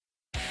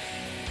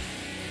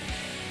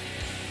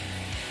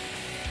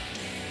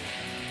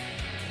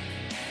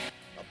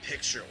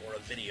picture or a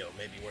video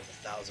may be worth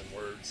 1,000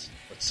 words,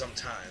 but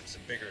sometimes the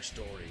bigger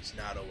story's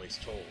not always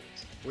told.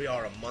 We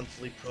are a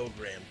monthly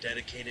program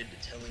dedicated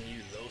to telling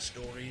you those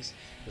stories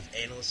with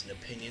analysts and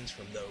opinions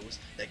from those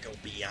that go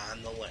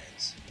beyond the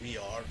lens. We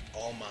are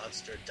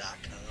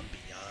allmonster.com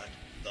beyond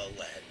the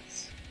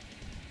lens.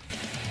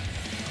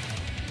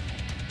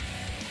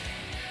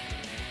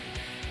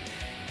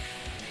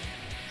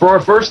 For our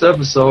first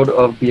episode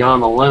of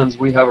Beyond the Lens,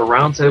 we have a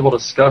roundtable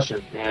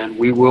discussion, and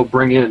we will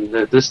bring in,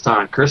 at this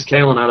time, Chris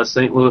Kalen out of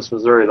St. Louis,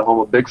 Missouri, the home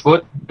of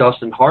Bigfoot,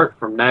 Dustin Hart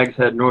from Nags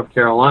Head, North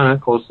Carolina,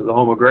 close to the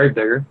home of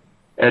Gravedigger,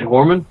 Ed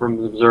Horman from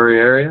the Missouri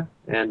area,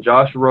 and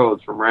Josh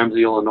Rhodes from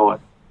Ramsey, Illinois.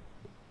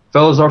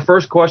 Fellas, our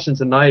first question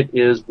tonight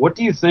is, what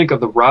do you think of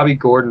the Robby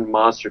Gordon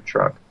monster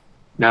truck?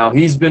 Now,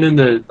 he's been in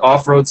the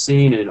off-road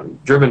scene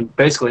and driven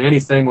basically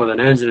anything with an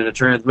engine and a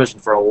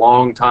transmission for a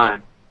long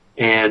time.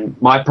 And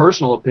my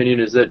personal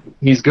opinion is that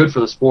he's good for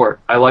the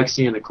sport. I like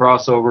seeing the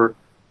crossover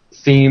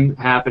theme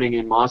happening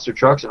in monster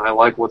trucks, and I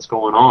like what's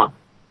going on.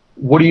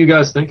 What do you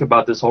guys think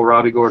about this whole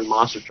Robby Gordon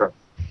monster truck?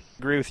 I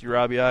agree with you,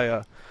 Robbie.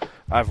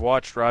 I've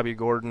watched Robby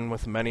Gordon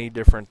with many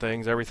different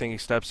things. Everything he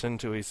steps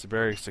into, he's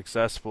very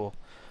successful.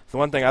 The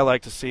one thing I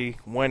like to see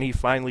when he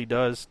finally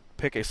does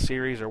pick a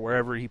series or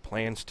wherever he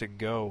plans to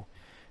go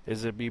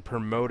is it be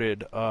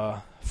promoted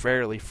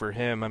fairly for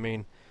him. I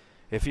mean,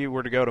 if he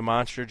were to go to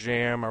Monster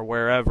Jam or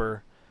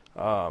wherever,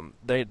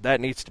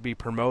 that needs to be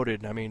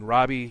promoted. I mean,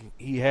 Robby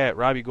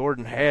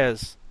Gordon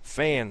has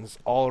fans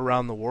all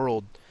around the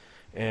world,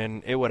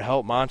 and it would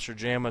help Monster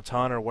Jam a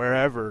ton or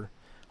wherever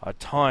a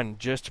ton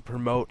just to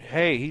promote,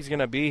 hey, he's going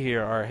to be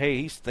here, or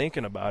hey, he's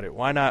thinking about it.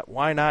 Why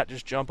not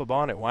just jump up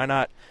on it? Why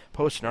not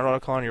post an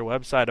article on your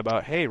website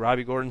about, hey,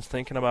 Robby Gordon's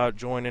thinking about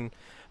joining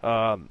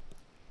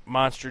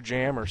Monster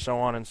Jam or so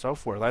on and so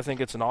forth? I think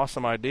it's an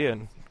awesome idea,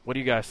 and what do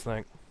you guys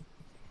think?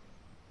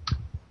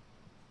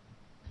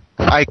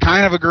 I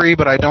kind of agree,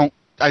 but I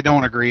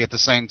don't agree at the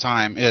same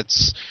time.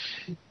 It's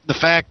the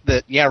fact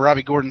that, yeah,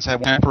 Robby Gordon's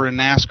had one temper in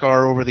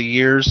NASCAR over the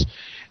years,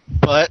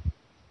 but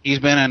he's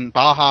been in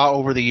Baja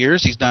over the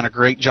years. He's done a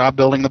great job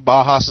building the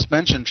Baja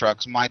suspension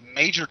trucks. My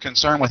major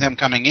concern with him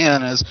coming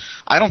in is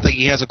I don't think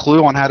he has a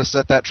clue on how to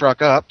set that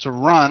truck up to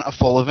run a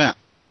full event.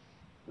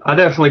 I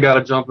definitely got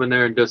to jump in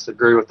there and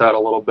disagree with that a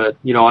little bit.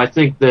 You know, I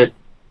think that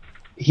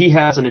he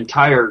has an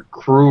entire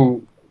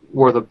crew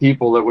worth of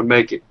people that would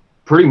make it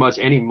pretty much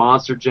any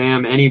Monster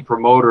Jam, any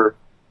promoter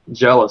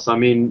jealous. I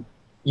mean,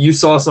 you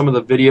saw some of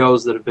the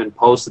videos that have been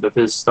posted of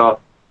his stuff,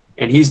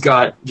 and he's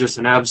got just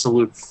an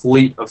absolute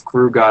fleet of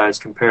crew guys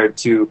compared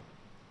to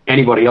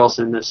anybody else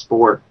in this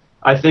sport.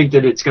 I think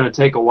that it's going to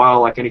take a while,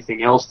 like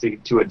anything else,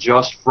 to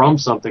adjust from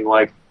something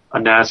like a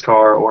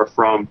NASCAR or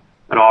from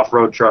an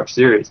off-road truck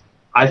series.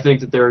 I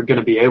think that they're going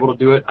to be able to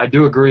do it. I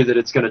do agree that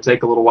it's going to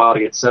take a little while to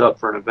get set up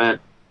for an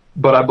event,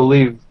 but I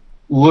believe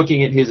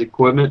looking at his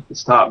equipment,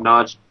 it's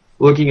top-notch.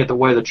 Looking at the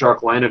way the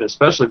truck landed,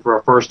 especially for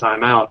a first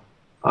time out,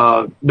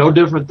 no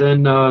different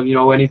than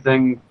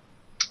anything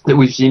that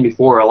we've seen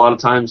before. A lot of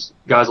times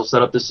guys will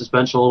set up the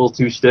suspension a little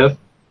too stiff.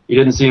 You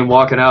didn't see him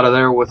walking out of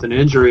there with an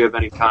injury of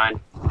any kind,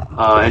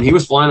 and he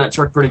was flying that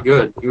truck pretty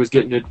good. He was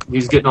getting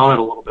on it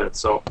a little bit.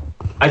 So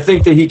I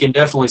think that he can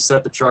definitely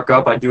set the truck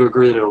up. I do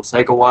agree that it'll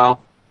take a while,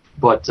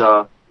 but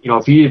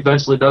if he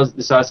eventually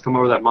decides to come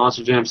over that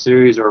Monster Jam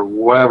series or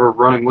whatever,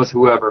 running with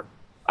whoever,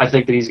 I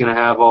think that he's going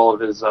to have all of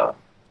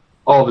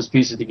his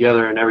pieces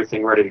together and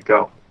everything ready to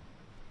go.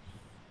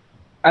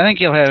 I think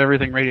he'll have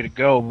everything ready to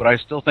go, but I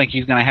still think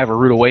he's going to have a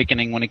rude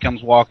awakening when he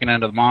comes walking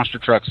into the monster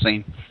truck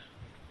scene.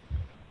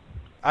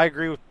 I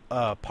agree with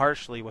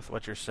partially with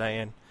what you're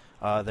saying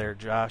there,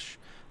 Josh.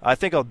 I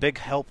think a big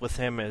help with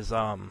him is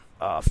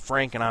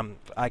Frank, and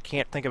I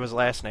can't think of his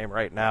last name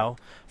right now.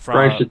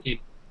 Frank Schettini.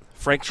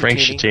 Frank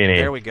Schettini.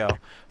 There we go.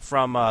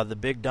 From the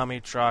Big Dummy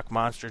truck,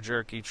 Monster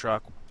Jerky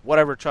truck,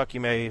 whatever truck you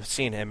may have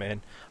seen him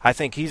in. I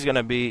think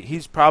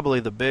he's probably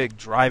the big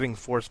driving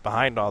force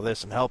behind all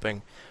this and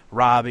helping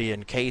Robbie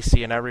and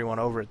Casey and everyone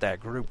over at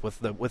that group with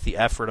the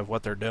effort of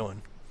what they're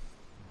doing.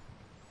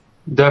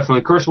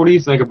 Definitely. Chris, what do you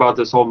think about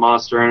this whole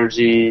Monster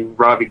Energy,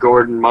 Robby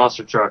Gordon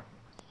monster truck?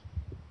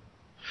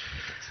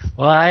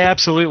 Well, I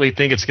absolutely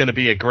think it's going to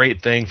be a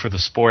great thing for the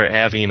sport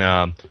having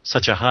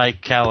such a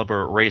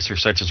high-caliber racer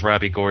such as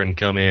Robby Gordon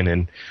come in,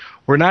 and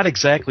we're not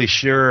exactly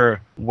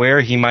sure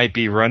where he might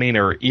be running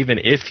or even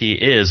if he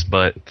is,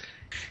 but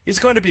he's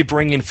going to be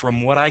bringing,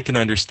 from what I can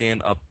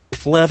understand, a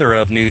plethora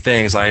of new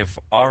things. I've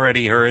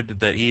already heard that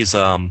that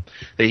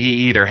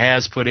he either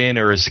has put in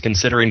or is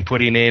considering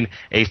putting in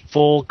a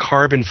full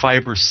carbon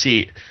fiber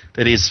seat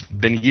that he's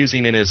been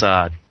using in his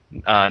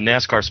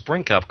NASCAR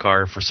Sprint Cup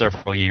car for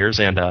several years,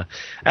 and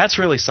that's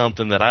really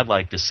something that I'd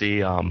like to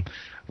see.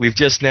 We've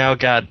just now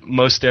got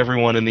most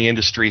everyone in the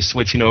industry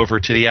switching over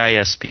to the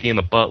ISP and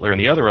the Butler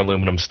and the other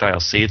aluminum-style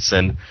seats,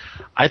 and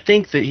I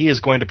think that he is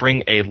going to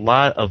bring a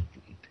lot of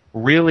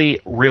really,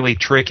 really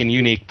trick and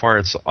unique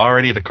parts.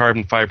 Already the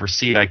carbon fiber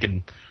seat,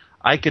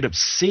 I could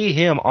see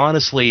him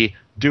honestly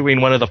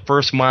doing one of the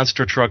first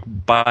monster truck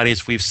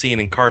bodies we've seen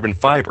in carbon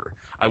fiber.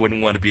 I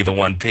wouldn't want to be the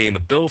one paying the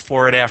bill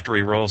for it after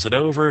he rolls it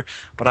over,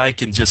 but I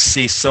can just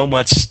see so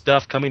much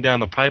stuff coming down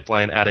the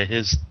pipeline out of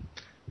his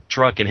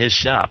truck in his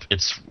shop.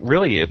 It's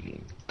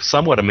really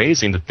somewhat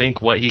amazing to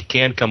think what he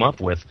can come up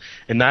with,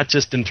 and not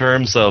just in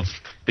terms of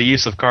the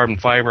use of carbon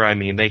fiber. I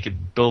mean, they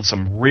could build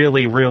some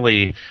really,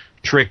 really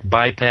trick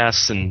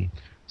bypass and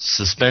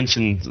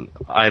suspension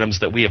items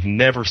that we have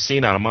never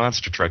seen on a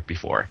monster truck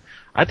before.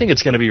 I think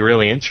it's going to be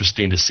really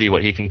interesting to see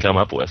what he can come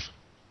up with.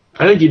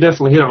 I think you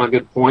definitely hit on a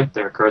good point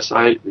there, Chris.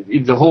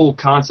 The whole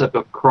concept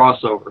of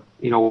crossover,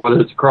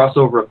 whether it's a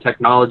crossover of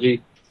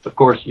technology, of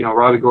course,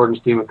 Robbie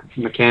Gordon's team of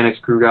mechanics,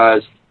 crew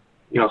guys,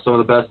 some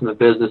of the best in the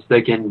business,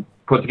 they can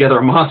put together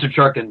a monster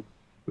truck in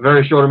a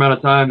very short amount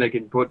of time. They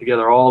can put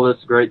together all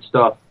this great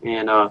stuff,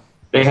 and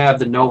they have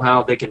the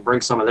know-how. They can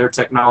bring some of their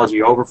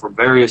technology over from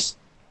various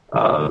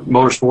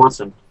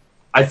motorsports, and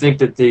I think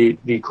that the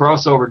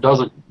crossover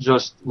doesn't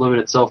just limit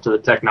itself to the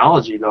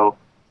technology, though.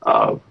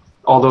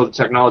 Although the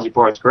technology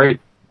part is great,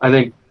 I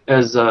think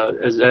as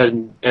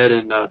Ed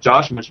and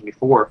Josh mentioned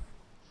before,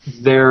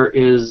 there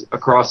is a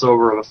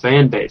crossover of a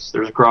fan base.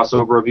 There's a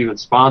crossover of even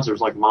sponsors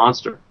like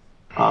Monster.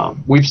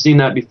 We've seen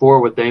that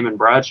before with Damon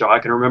Bradshaw. I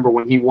can remember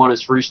when he won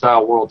his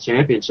Freestyle World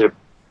Championship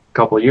a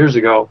couple of years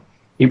ago.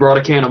 He brought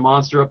a can of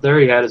Monster up there.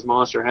 He had his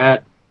Monster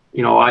hat.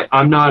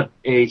 I'm not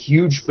a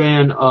huge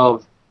fan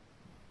of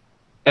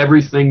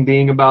everything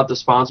being about the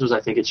sponsors. I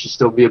think it should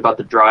still be about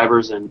the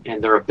drivers and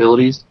their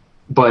abilities,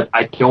 but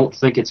I don't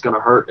think it's going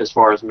to hurt as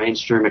far as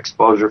mainstream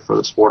exposure for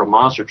the sport of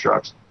monster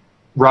trucks.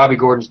 Robbie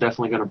Gordon's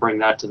definitely going to bring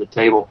that to the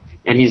table,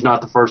 and he's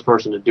not the first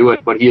person to do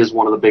it, but he is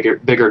one of the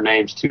bigger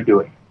names to do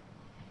it.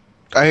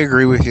 I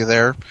agree with you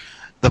there.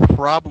 The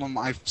problem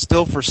I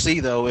still foresee,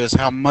 though, is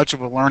how much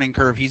of a learning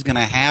curve he's going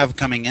to have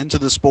coming into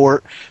the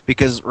sport,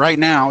 because right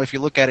now, if you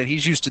look at it,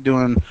 he's used to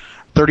doing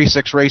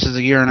 36 races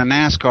a year in a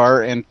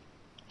NASCAR, and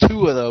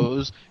 2 of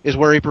those is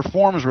where he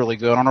performs really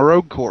good on a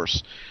road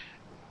course.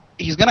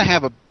 He's going to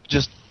have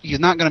he's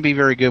not going to be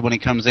very good when he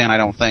comes in, I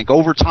don't think.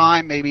 Over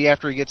time, maybe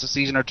after he gets a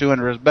season or 2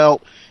 under his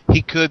belt,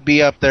 he could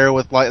be up there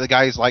with the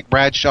guys like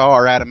Bradshaw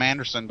or Adam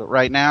Anderson, but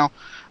right now,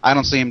 I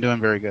don't see him doing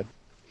very good.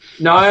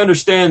 Now, I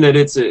understand that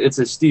it's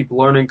a steep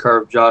learning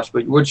curve, Josh,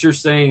 but what you're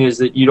saying is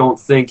that you don't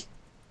think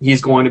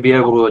he's going to be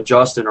able to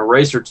adjust in a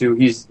race or 2.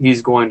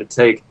 He's going to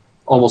take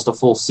almost a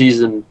full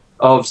season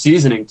of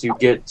seasoning to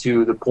get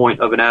to the point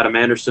of an Adam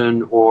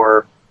Anderson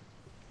or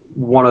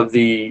one of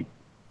the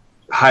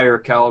higher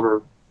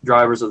caliber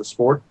drivers of the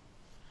sport?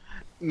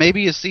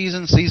 Maybe a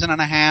season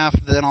and a half,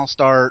 then I'll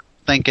start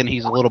thinking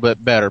he's a little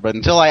bit better. But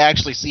until I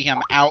actually see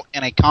him out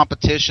in a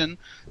competition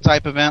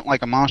type event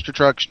like a monster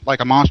truck,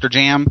 like a Monster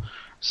Jam,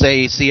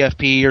 say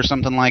CFP or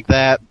something like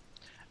that,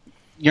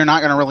 you're not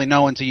going to really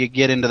know until you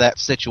get into that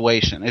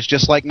situation. It's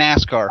just like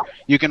NASCAR.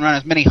 You can run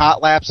as many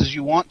hot laps as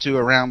you want to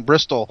around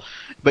Bristol,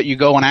 but you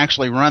go and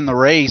actually run the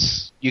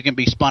race, you can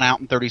be spun out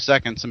in 30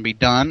 seconds and be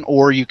done,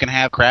 or you can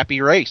have a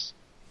crappy race.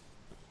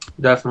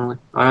 Definitely.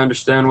 I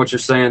understand what you're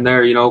saying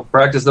there.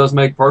 Practice does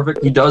make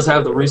perfect. He does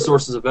have the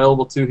resources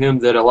available to him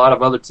that a lot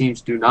of other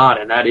teams do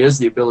not, and that is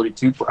the ability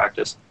to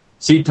practice.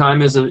 Seat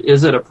time is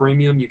at a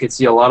premium. You can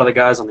see a lot of the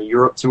guys on the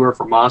Europe Tour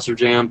for Monster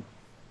Jam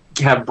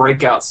have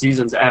breakout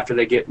seasons after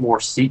they get more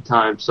seat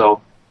time.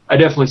 So I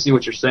definitely see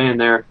what you're saying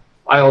there.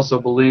 I also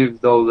believe,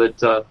 though,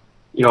 that,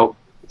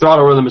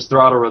 throttle rhythm is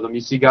throttle rhythm.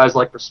 You see guys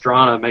like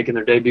Pastrana making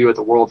their debut at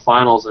the World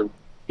Finals, and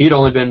he'd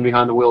only been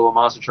behind the wheel of a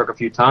monster truck a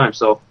few times.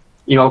 So,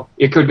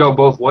 it could go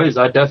both ways.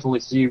 I definitely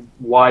see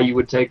why you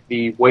would take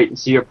the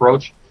wait-and-see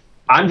approach.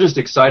 I'm just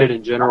excited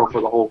in general for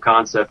the whole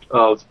concept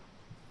of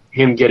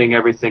him getting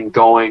everything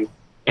going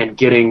and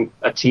getting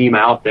a team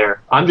out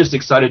there. I'm just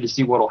excited to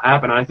see what will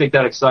happen, and I think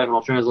that excitement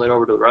will translate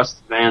over to the rest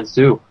of the fans,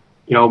 too.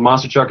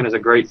 Monster trucking is a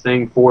great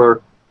thing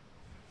for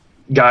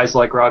guys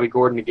like Robbie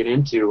Gordon to get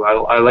into.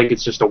 I think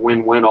it's just a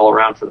win-win all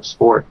around for the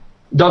sport.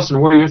 Dustin,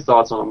 what are your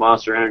thoughts on the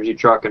Monster Energy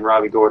truck and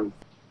Robbie Gordon?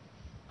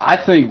 I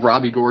think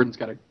Robbie Gordon's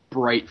got a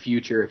bright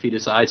future if he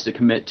decides to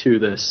commit to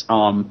this.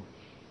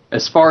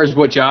 As far as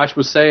what Josh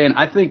was saying,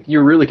 I think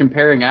you're really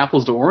comparing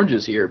apples to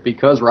oranges here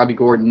because Robbie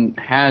Gordon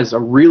has a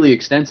really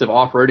extensive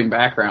off-roading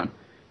background.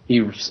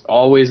 He's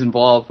always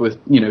involved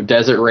with,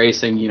 desert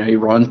racing. He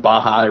runs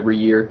Baja every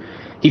year.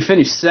 He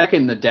finished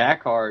second in the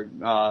Dakar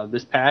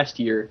this past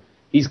year.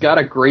 He's got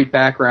a great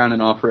background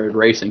in off-road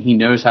racing. He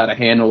knows how to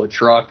handle a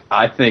truck.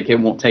 I think it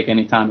won't take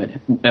any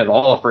time at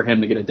all for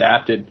him to get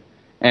adapted.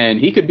 And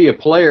he could be a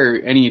player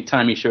any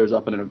time he shows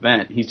up at an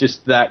event. He's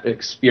just that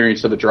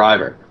experienced of a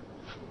driver.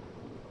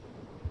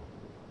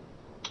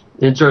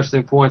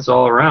 Interesting points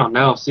all around.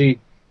 Now, see,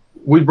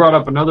 we brought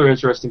up another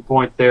interesting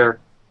point there.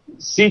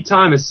 Seat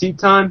time is seat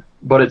time,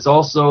 but it's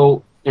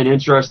also an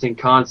interesting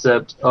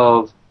concept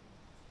of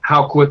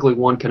how quickly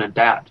one can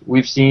adapt.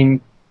 We've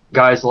seen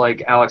guys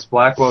like Alex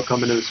Blackwell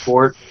come into the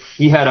sport.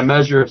 He had a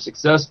measure of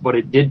success, but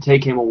it did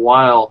take him a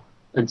while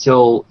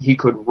until he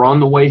could run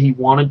the way he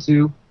wanted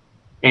to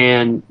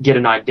and get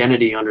an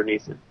identity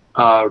underneath him.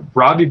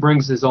 Robbie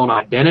brings his own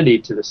identity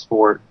to the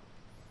sport,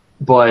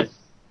 but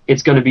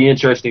it's going to be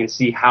interesting to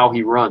see how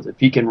he runs. If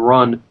he can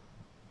run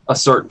a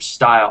certain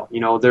style,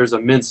 there's a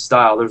Mintz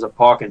style, there's a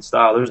Pawkins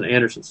style, there's an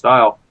Anderson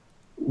style.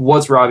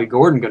 What's Robbie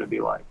Gordon going to be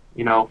like?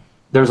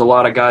 There's a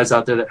lot of guys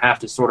out there that have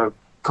to sort of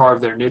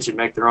carve their niche and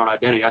make their own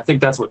identity. I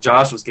think that's what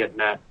Josh was getting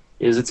at,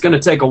 is it's going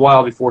to take a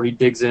while before he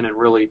digs in and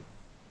really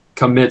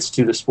commits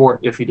to the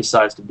sport if he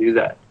decides to do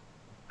that.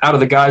 Out of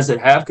the guys that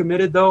have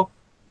committed, though,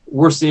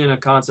 we're seeing a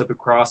concept of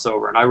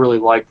crossover, and I really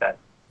like that.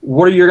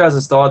 What are your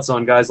guys' thoughts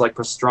on guys like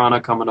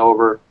Pastrana coming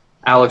over?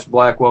 Alex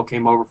Blackwell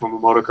came over from a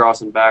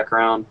motocrossing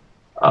background.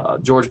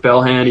 George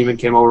Belhan even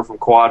came over from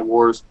Quad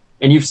Wars.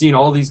 And you've seen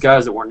all these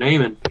guys that we're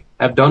naming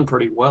have done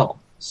pretty well.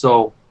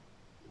 So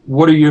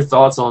what are your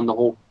thoughts on the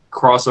whole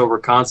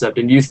crossover concept?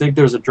 And do you think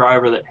there's a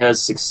driver that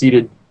has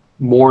succeeded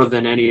more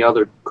than any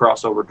other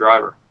crossover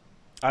driver?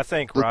 I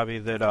think, Robbie,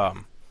 that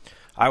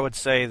I would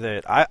say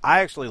that I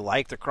actually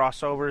like the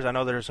crossovers. I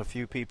know there's a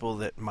few people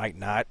that might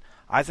not.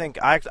 I think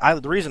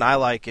the reason I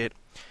like it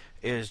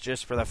is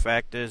just for the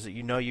fact is that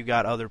you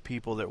got other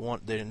people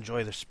that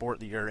enjoy the sport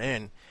that you're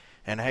in,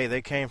 and hey,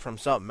 they came from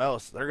something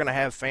else. They're going to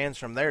have fans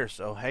from there.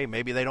 So hey,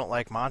 maybe they don't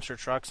like monster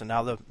trucks, and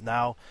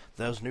now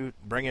those new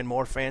bring in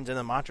more fans in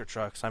the monster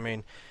trucks. I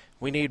mean,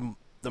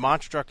 the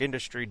monster truck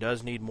industry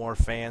does need more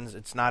fans.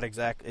 It's not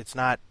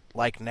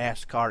like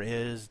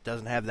NASCAR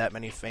doesn't have that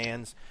many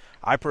fans.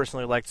 I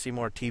personally like to see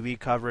more TV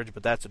coverage,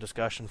 but that's a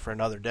discussion for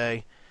another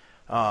day.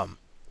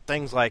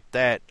 Things like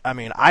that. I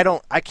mean,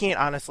 I can't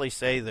honestly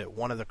say that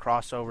one of the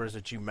crossovers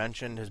that you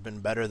mentioned has been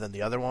better than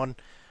the other one.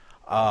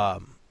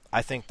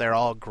 I think they're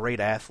all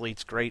great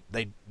athletes,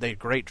 they're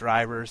great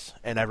drivers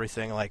and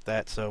everything like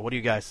that. So what do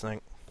you guys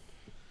think?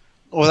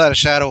 Without a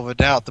shadow of a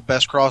doubt, the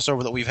best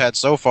crossover that we've had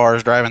so far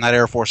is driving that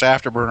Air Force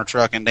Afterburner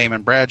truck and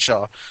Damon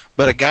Bradshaw.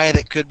 But a guy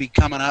that could be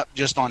coming up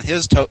just on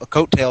his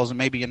coattails in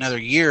maybe another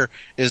year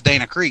is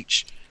Dana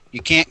Creech. You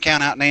can't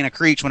count out Dana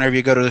Creech whenever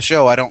you go to the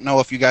show. I don't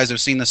know if you guys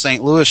have seen the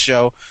St. Louis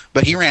show,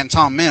 but he ran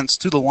Tom Mintz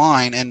to the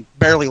line and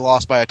barely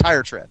lost by a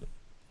tire tread.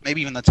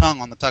 Maybe even the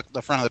tongue on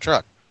the front of the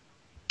truck.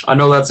 I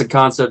know that's a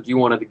concept you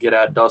wanted to get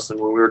at, Dustin,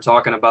 when we were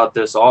talking about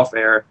this off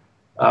air.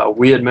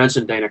 We had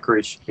mentioned Dana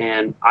Creech,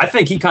 and I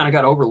think he kind of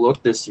got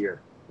overlooked this year,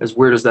 as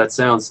weird as that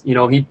sounds. He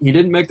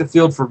didn't make the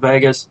field for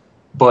Vegas,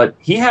 but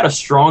he had a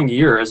strong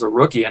year as a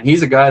rookie, and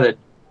he's a guy that,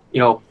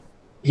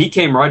 he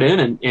came right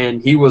in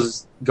and he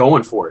was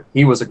going for it.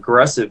 He was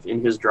aggressive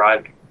in his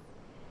driving.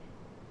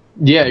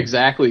 Yeah,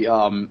 exactly.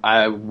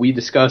 We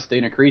discussed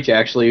Dana Creech,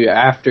 actually,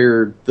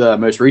 after the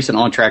most recent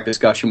on-track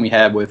discussion we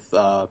had with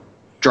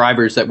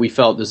drivers that we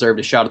felt deserved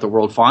a shot at the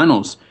World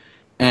Finals.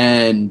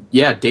 And,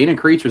 yeah, Dana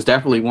Creech was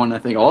definitely one I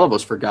think all of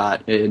us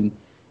forgot. And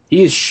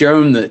he has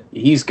shown that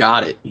he's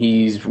got it.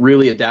 He's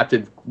really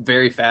adapted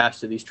very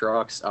fast to these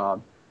trucks.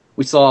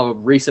 We saw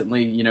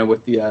recently,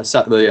 with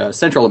the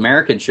Central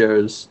American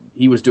shows,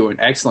 he was doing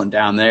excellent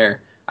down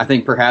there. I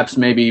think perhaps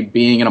maybe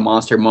being in a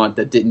monster month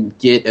that didn't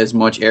get as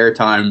much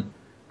airtime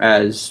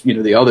as,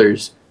 the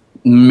others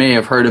may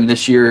have hurt him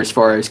this year as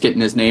far as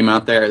getting his name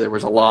out there. There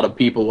was a lot of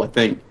people, I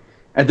think,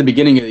 at the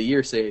beginning of the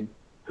year saying,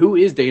 who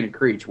is Dana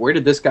Creech? Where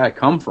did this guy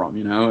come from?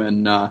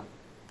 And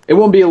it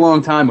won't be a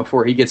long time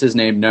before he gets his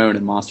name known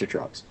in monster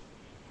trucks.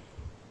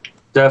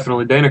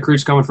 Definitely. Dana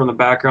Creech coming from the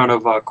background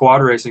of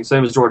quad racing,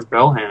 same as George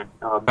Belhan.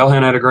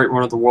 Belhan had a great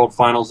run at the World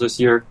Finals this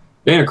year.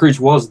 Dana Creech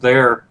was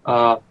there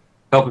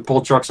helping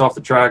pull trucks off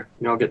the track,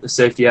 get the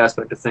safety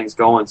aspect of things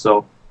going.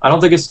 So I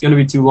don't think it's going to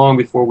be too long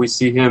before we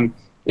see him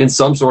in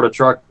some sort of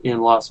truck in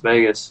Las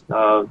Vegas.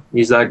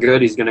 He's that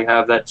good. He's going to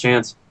have that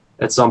chance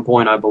at some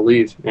point, I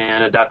believe,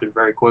 and adapted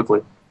very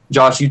quickly.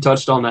 Josh, you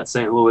touched on that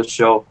St. Louis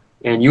show,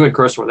 and you and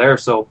Chris were there,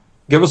 so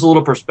give us a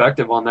little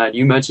perspective on that.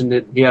 You mentioned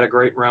that he had a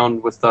great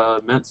round with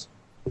Mintz.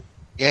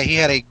 Yeah, he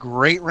had a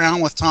great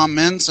round with Tom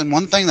Mintz, and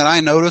one thing that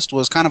I noticed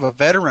was kind of a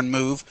veteran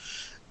move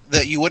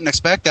that you wouldn't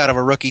expect out of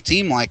a rookie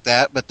team like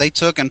that, but they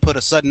took and put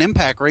a sudden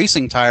impact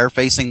racing tire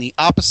facing the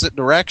opposite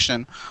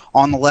direction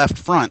on the left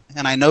front.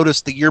 And I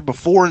noticed the year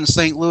before in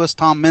St. Louis,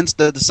 Tom Mintz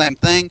did the same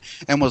thing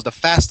and was the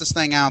fastest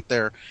thing out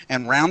there.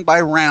 And round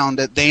by round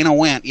that Dana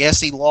went,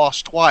 yes, he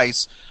lost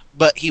twice,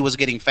 but he was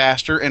getting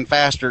faster and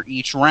faster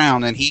each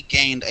round, and he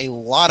gained a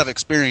lot of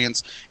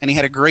experience, and he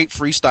had a great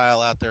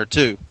freestyle out there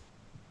too.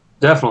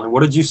 Definitely.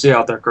 What did you see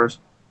out there, Chris?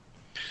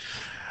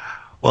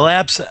 Well,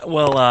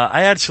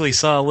 I actually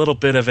saw a little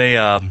bit of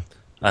a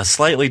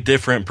slightly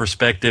different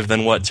perspective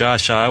than what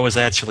Josh saw. I was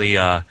actually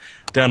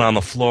down on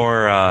the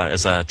floor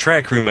as a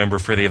track crew member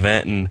for the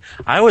event, and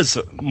I was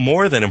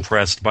more than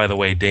impressed by the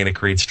way Dana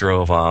Creech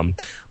drove.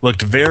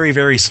 Looked very,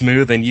 very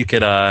smooth, and you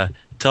could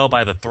tell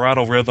by the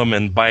throttle rhythm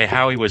and by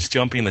how he was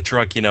jumping the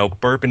truck,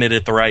 burping it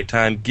at the right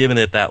time, giving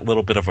it that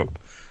little bit of a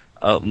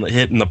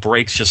hitting the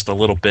brakes just a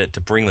little bit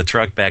to bring the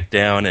truck back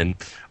down, and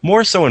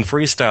more so in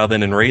freestyle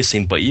than in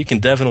racing. But you can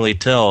definitely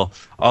tell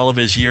all of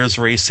his years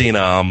racing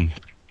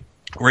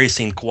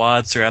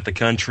quads throughout the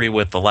country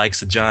with the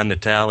likes of John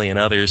Natale and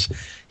others.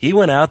 He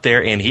went out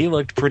there and he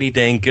looked pretty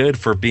dang good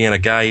for being a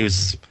guy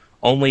who's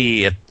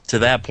only to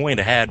that point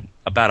had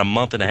about a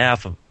month and a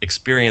half of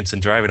experience in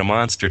driving a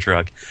monster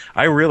truck.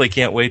 I really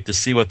can't wait to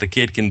see what the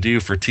kid can do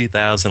for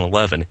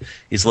 2011.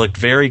 He's looked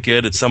very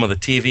good at some of the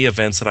TV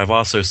events that I've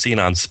also seen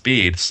on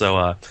Speed.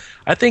 So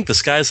I think the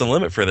sky's the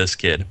limit for this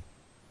kid.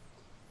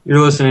 You're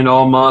listening to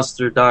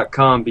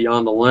AllMonster.com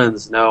Beyond the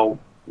Lens. Now,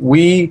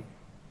 we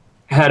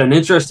had an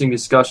interesting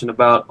discussion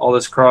about all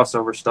this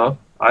crossover stuff.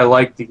 I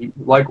like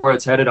where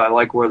it's headed. I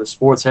like where the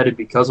sport's headed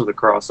because of the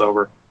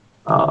crossover.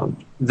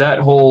 That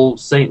whole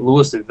St.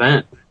 Louis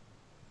event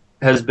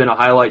has been a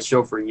highlight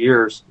show for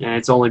years, and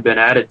it's only been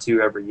added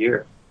to every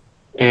year.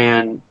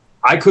 And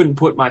I couldn't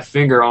put my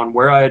finger on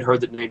where I had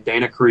heard the name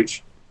Dana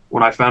Creech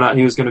when I found out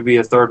he was going to be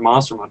a third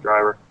Monster Mutt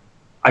driver.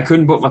 I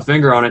couldn't put my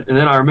finger on it, and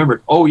then I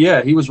remembered, oh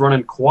yeah, he was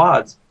running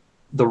quads,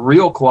 the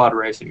real quad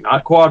racing,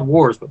 not Quad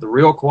Wars, but the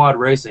real quad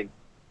racing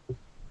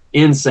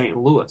in St.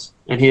 Louis,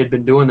 and he had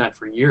been doing that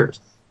for years.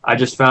 I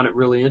just found it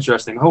really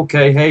interesting.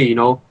 Okay, hey,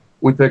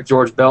 we picked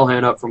George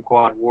Bellhan up from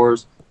Quad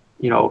Wars.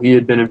 He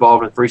had been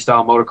involved in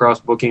freestyle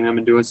motocross, booking them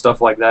and doing stuff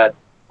like that.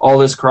 All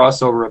this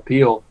crossover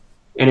appeal.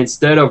 And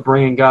instead of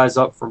bringing guys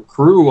up from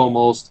crew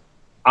almost,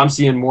 I'm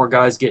seeing more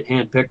guys get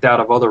handpicked out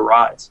of other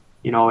rides,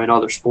 in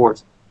other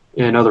sports,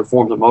 in other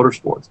forms of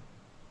motorsports.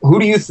 Who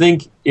do you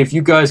think, if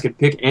you guys could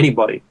pick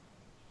anybody,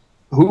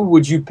 who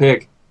would you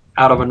pick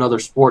out of another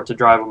sport to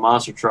drive a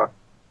monster truck?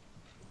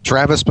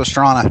 Travis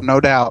Pastrana,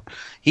 no doubt.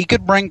 He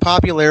could bring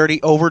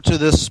popularity over to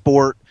this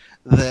sport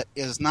that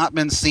has not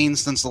been seen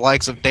since the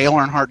likes of Dale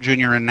Earnhardt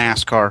Jr. in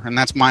NASCAR, and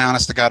that's my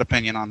honest-to-God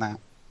opinion on that.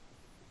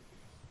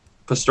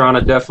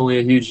 Pastrana, definitely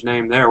a huge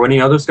name there. Any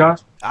others,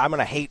 guys? I'm going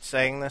to hate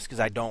saying this because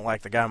I don't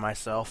like the guy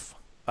myself.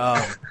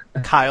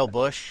 Kyle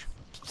Busch.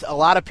 A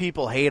lot of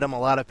people hate him, a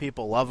lot of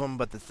people love him,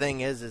 but the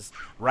thing is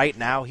right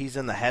now he's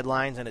in the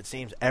headlines, and it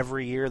seems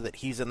every year that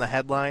he's in the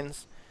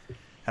headlines.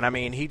 And, I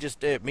mean, he just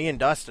did. Me and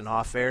Dustin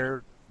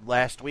off-air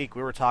last week,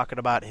 we were talking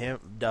about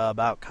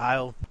about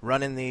Kyle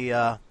running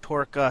the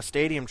Torque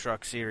Stadium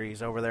Truck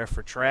Series over there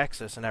for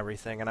Traxxas and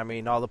everything, and I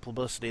mean all the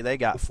publicity they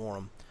got for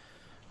him.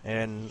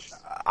 And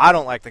I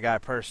don't like the guy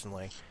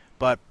personally,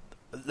 but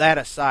that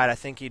aside, I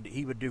think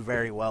he would do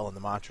very well in the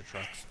monster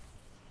trucks.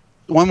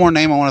 One more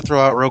name I want to throw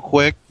out real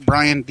quick.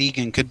 Brian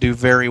Deegan could do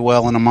very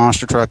well in a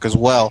monster truck as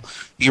well.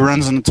 He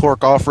runs in the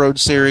Torque Off-Road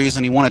Series,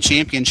 and he won a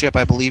championship,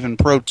 I believe, in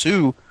Pro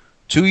 2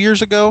 2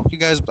 years ago. You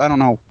guys, I don't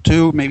know,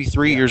 2, maybe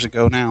 3 years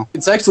ago now.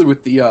 It's actually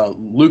with the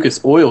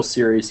Lucas Oil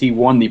Series. He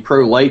won the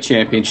Pro Light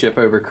Championship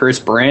over Chris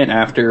Brandt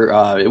after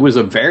it was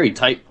a very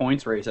tight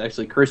points race.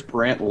 Actually, Chris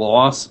Brandt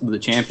lost the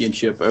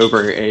championship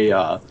over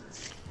a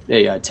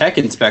tech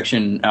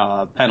inspection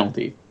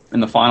penalty in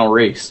the final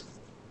race.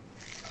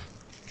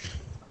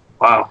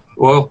 Wow.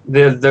 Well,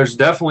 there's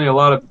definitely a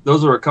lot of –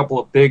 those are a couple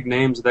of big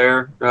names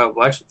there.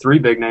 Well, actually, 3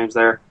 big names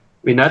there.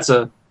 I mean, that's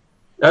a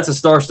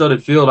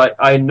star-studded field.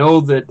 I know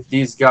that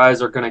these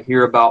guys are going to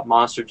hear about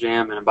Monster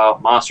Jam and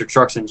about monster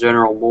trucks in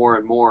general more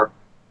and more.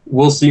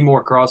 We'll see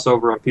more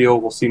crossover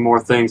appeal. We'll see more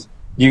things.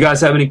 Do you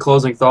guys have any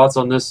closing thoughts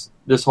on this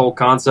whole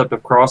concept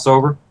of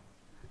crossover?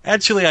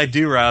 Actually, I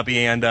do,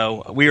 Robbie. And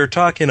we were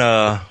talking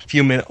a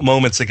few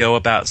moments ago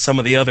about some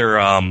of the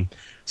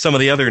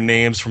other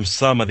names from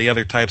some of the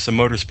other types of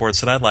motorsports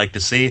that I'd like to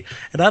see,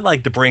 and I'd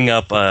like to bring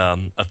up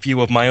a few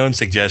of my own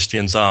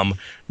suggestions.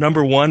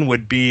 Number one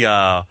would be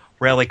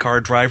rally car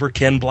driver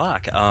Ken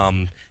Block.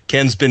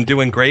 Ken's been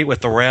doing great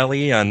with the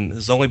rally and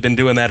has only been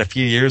doing that a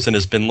few years and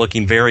has been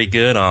looking very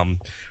good.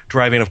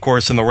 Driving, of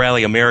course, in the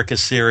Rally America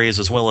Series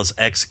as well as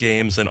X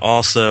Games, and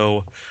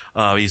also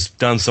he's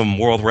done some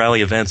World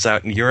Rally events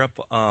out in Europe.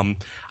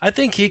 I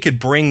think he could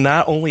bring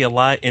not only a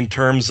lot in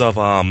terms of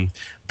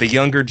the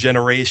younger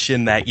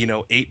generation, that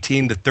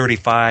 18 to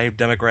 35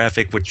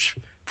 demographic, which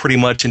pretty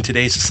much in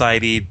today's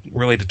society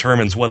really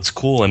determines what's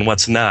cool and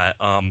what's not.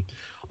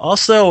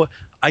 Also,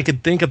 I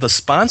could think of the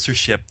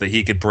sponsorship that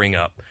he could bring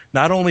up,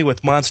 not only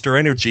with Monster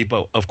Energy,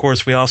 but of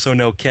course we also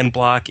know Ken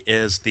Block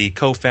is the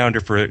co-founder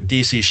for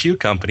DC Shoe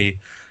Company,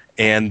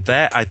 and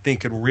that I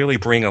think could really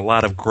bring a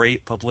lot of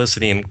great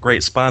publicity and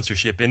great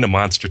sponsorship into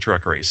monster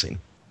truck racing.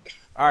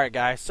 All right,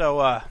 guys,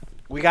 so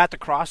we got the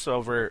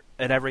crossover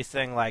and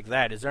everything like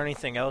that. Is there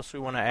anything else we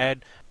want to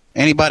add?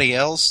 Anybody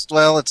else?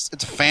 Well, it's a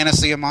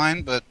fantasy of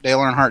mine, but Dale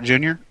Earnhardt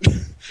Jr.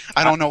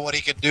 I don't know what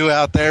he could do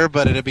out there,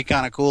 but it'd be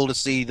kind of cool to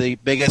see the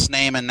biggest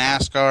name in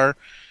NASCAR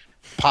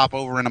pop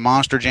over in a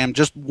Monster Jam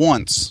just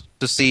once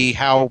to see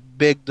how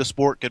big the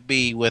sport could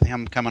be with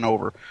him coming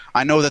over.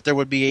 I know that there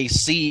would be a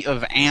sea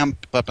of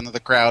amp up into the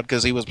crowd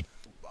because he was...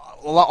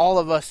 All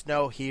of us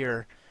know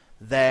here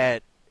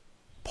that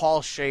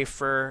Paul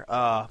Schaefer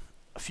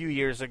a few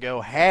years ago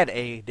had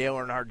a Dale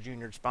Earnhardt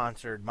Jr.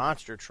 sponsored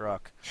monster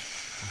truck,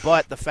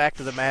 but the fact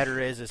of the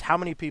matter is how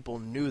many people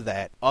knew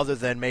that, other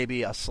than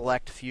maybe a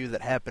select few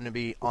that happened to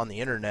be on the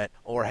internet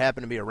or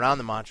happened to be around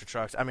the monster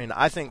trucks. I mean,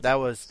 I think it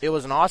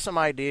was an awesome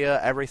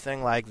idea,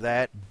 everything like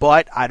that,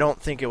 but I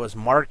don't think it was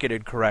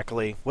marketed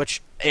correctly,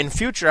 which in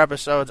future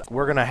episodes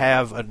we're going to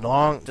have a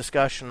long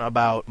discussion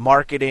about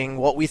marketing,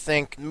 what we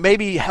think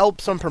maybe help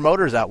some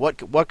promoters out,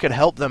 what could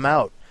help them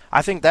out.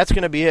 I think that's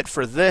going to be it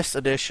for this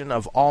edition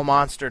of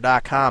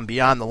AllMonster.com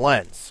Beyond the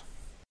Lens.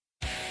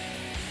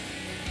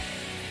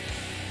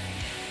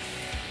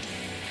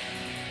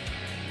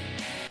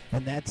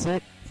 And that's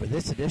it for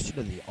this edition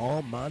of the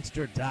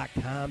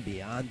AllMonster.com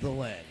Beyond the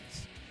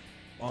Lens.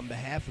 On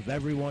behalf of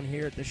everyone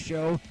here at the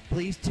show,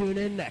 please tune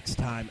in next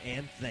time,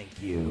 and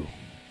thank you.